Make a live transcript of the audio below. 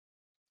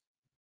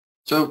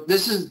So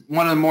this is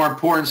one of the more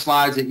important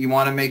slides that you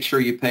want to make sure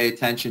you pay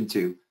attention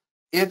to.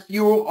 If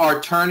you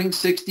are turning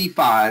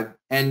 65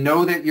 and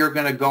know that you're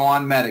going to go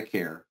on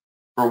Medicare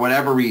for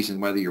whatever reason,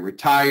 whether you're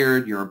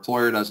retired, your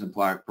employer doesn't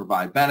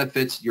provide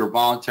benefits, you're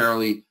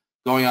voluntarily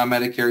going on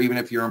Medicare, even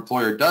if your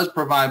employer does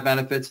provide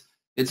benefits,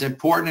 it's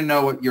important to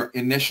know what your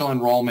initial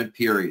enrollment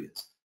period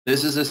is.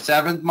 This is a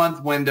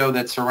 7-month window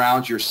that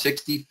surrounds your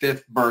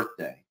 65th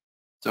birthday.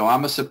 So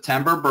I'm a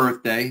September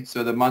birthday,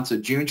 so the months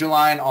of June,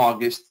 July, and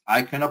August,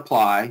 I can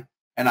apply,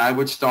 and I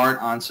would start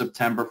on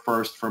September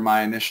 1st for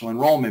my initial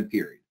enrollment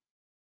period.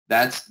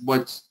 That's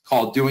what's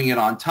called doing it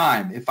on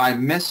time. If I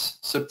miss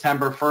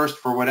September 1st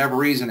for whatever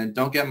reason and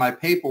don't get my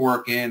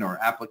paperwork in or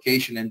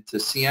application into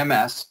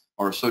CMS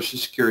or Social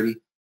Security,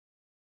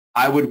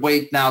 I would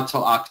wait now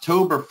till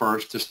October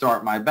 1st to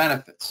start my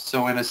benefits.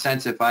 So in a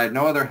sense, if I had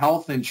no other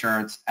health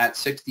insurance at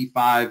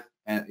 65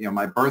 and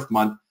my birth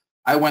month,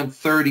 I went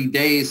 30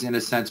 days in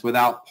a sense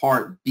without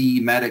Part B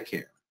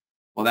Medicare.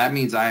 Well, that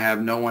means I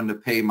have no one to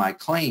pay my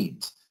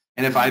claims.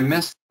 And if I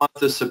miss the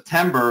month of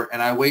September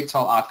and I wait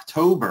till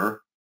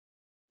October,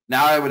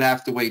 now I would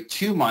have to wait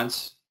 2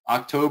 months,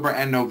 October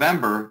and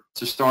November,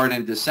 to start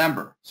in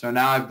December. So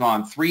now I've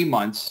gone 3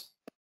 months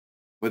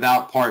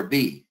without Part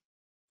B.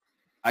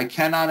 I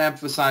cannot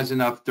emphasize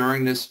enough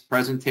during this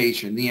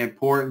presentation the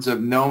importance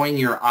of knowing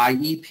your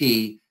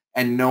IEP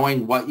and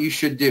knowing what you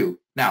should do.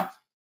 Now,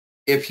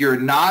 if you're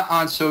not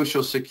on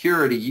Social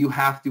Security, you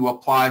have to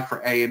apply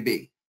for A and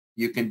B.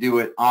 You can do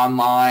it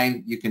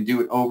online. You can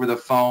do it over the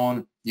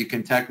phone. You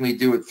can technically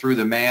do it through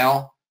the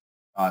mail.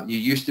 You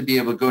used to be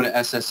able to go to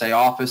SSA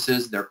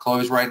offices. They're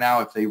closed right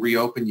now. If they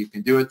reopen, you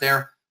can do it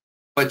there.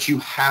 But you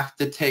have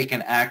to take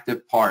an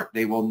active part.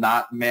 They will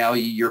not mail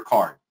you your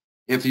card.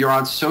 If you're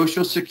on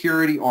Social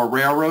Security or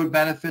railroad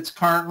benefits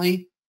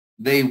currently,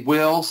 they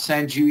will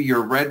send you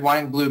your red, white,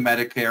 and blue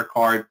Medicare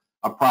card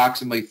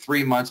approximately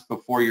 3 months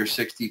before your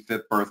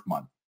 65th birth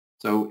month.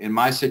 So in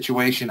my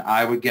situation,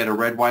 I would get a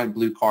red, white, and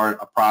blue card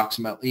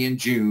approximately in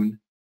June,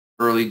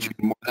 early June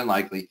more than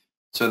likely,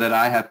 so that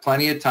I have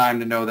plenty of time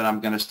to know that I'm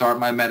going to start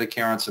my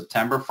Medicare on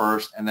September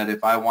 1st, and that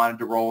if I wanted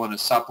to roll in a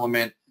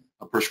supplement,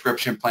 a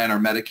prescription plan, or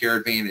Medicare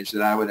Advantage,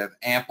 that I would have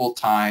ample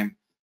time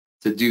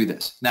to do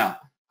this. Now,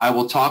 I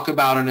will talk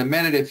about in a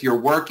minute, if you're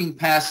working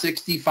past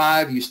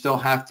 65, you still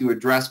have to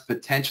address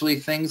potentially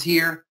things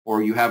here,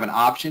 or you have an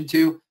option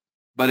to.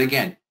 But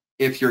again,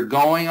 if you're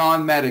going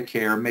on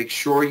Medicare, make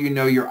sure you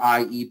know your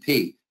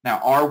IEP. Now,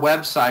 our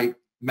website,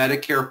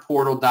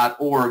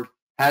 MedicarePortal.org,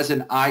 has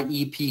an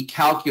IEP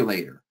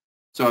calculator.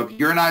 So if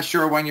you're not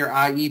sure when your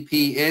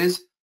IEP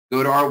is,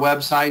 go to our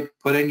website,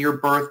 put in your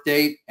birth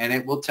date, and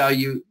it will tell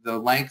you the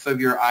length of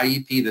your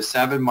IEP, the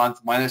 7-month,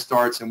 when it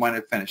starts and when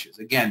it finishes.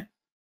 Again,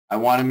 I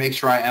want to make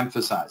sure I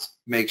emphasize,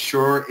 make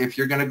sure if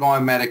you're going to go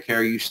on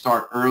Medicare, you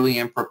start early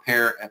and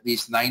prepare at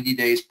least 90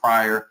 days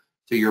prior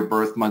to your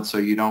birth month, so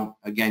you don't,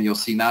 again, you'll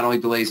see not only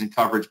delays in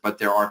coverage, but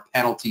there are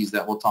penalties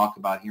that we'll talk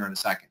about here in a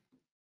second.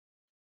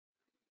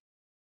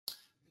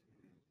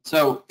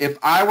 So if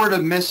I were to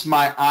miss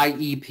my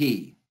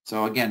IEP,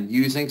 so again,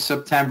 using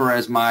September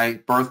as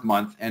my birth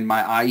month and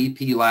my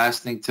IEP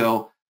lasting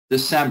till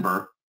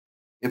December,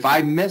 if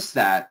I miss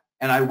that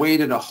and I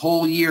waited a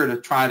whole year to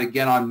try to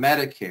get on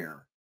Medicare,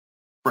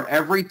 for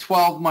every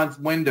 12-month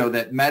window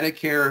that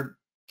Medicare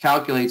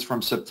calculates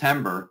from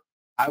September,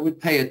 I would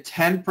pay a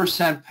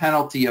 10%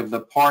 penalty of the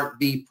Part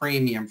B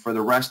premium for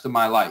the rest of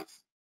my life.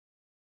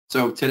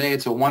 So today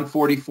it's a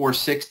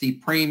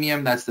 $144.60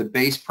 premium. That's the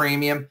base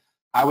premium.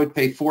 I would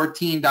pay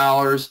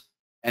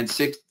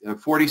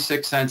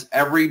 $14.46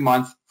 every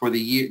month for the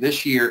year,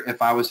 this year,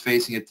 if I was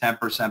facing a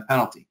 10%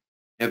 penalty.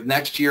 If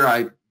next year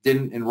I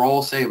didn't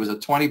enroll, say it was a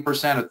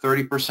 20% or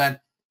 30%,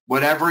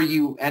 whatever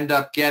you end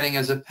up getting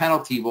as a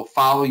penalty will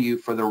follow you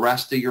for the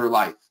rest of your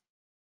life.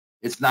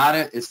 It's not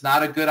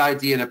a good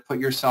idea to put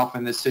yourself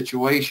in this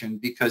situation,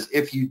 because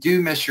if you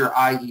do miss your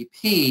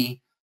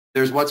IEP,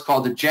 there's what's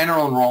called the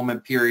general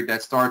enrollment period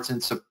that starts in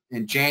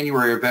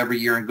January of every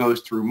year and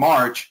goes through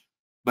March,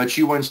 but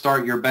you wouldn't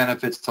start your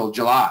benefits till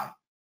July.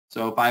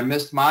 So if I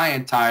missed my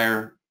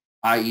entire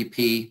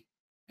IEP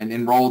and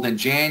enrolled in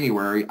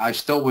January, I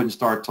still wouldn't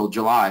start till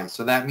July.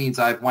 So that means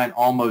I've went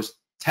almost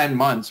 10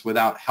 months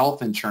without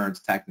health insurance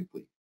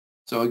technically.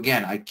 So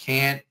again, I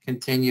can't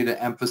continue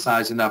to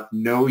emphasize enough,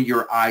 know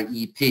your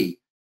IEP.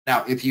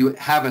 Now, if you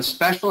have a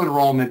special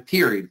enrollment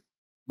period,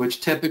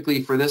 which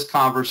typically for this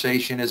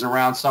conversation is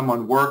around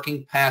someone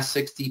working past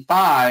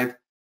 65,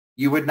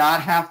 you would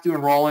not have to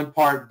enroll in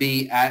Part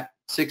B at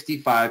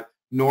 65,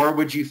 nor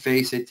would you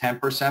face a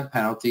 10%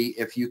 penalty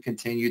if you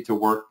continue to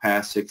work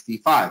past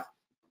 65.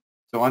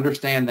 So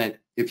understand that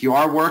if you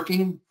are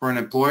working for an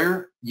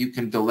employer, you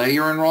can delay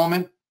your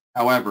enrollment.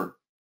 However,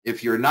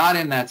 if you're not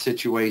in that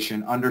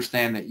situation,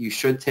 understand that you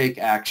should take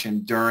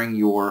action during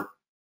your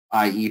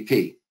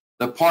IEP.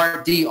 The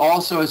Part D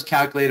also is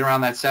calculated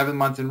around that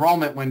 7-month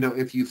enrollment window.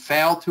 If you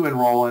fail to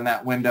enroll in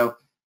that window,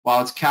 while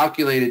it's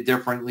calculated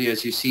differently,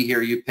 as you see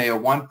here, you pay a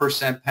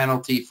 1%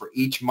 penalty for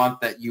each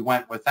month that you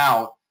went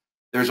without.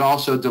 there's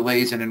also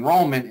delays in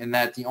enrollment in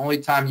that the only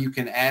time you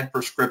can add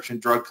prescription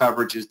drug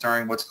coverage is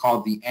during what's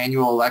called the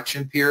annual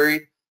election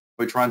period,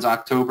 which runs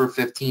October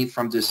 15th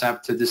from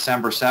December to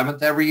December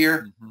 7th every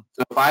year.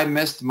 So if I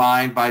missed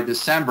mine by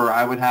December,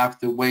 I would have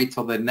to wait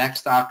till the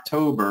next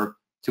October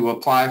to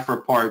apply for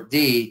Part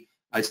D.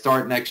 I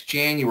start next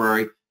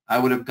January. I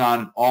would have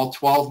gone all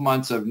 12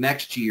 months of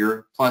next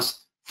year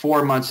plus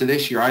 4 months of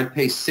this year. I'd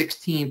pay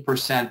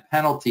 16%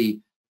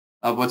 penalty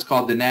of what's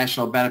called the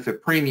National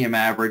Benefit Premium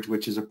Average,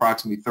 which is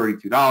approximately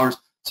 $32.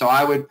 So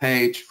I would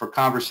pay, for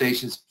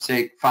conversation's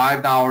sake,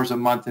 $5 a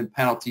month in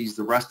penalties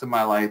the rest of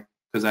my life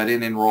because I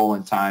didn't enroll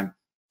in time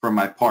for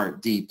my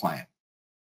Part D plan.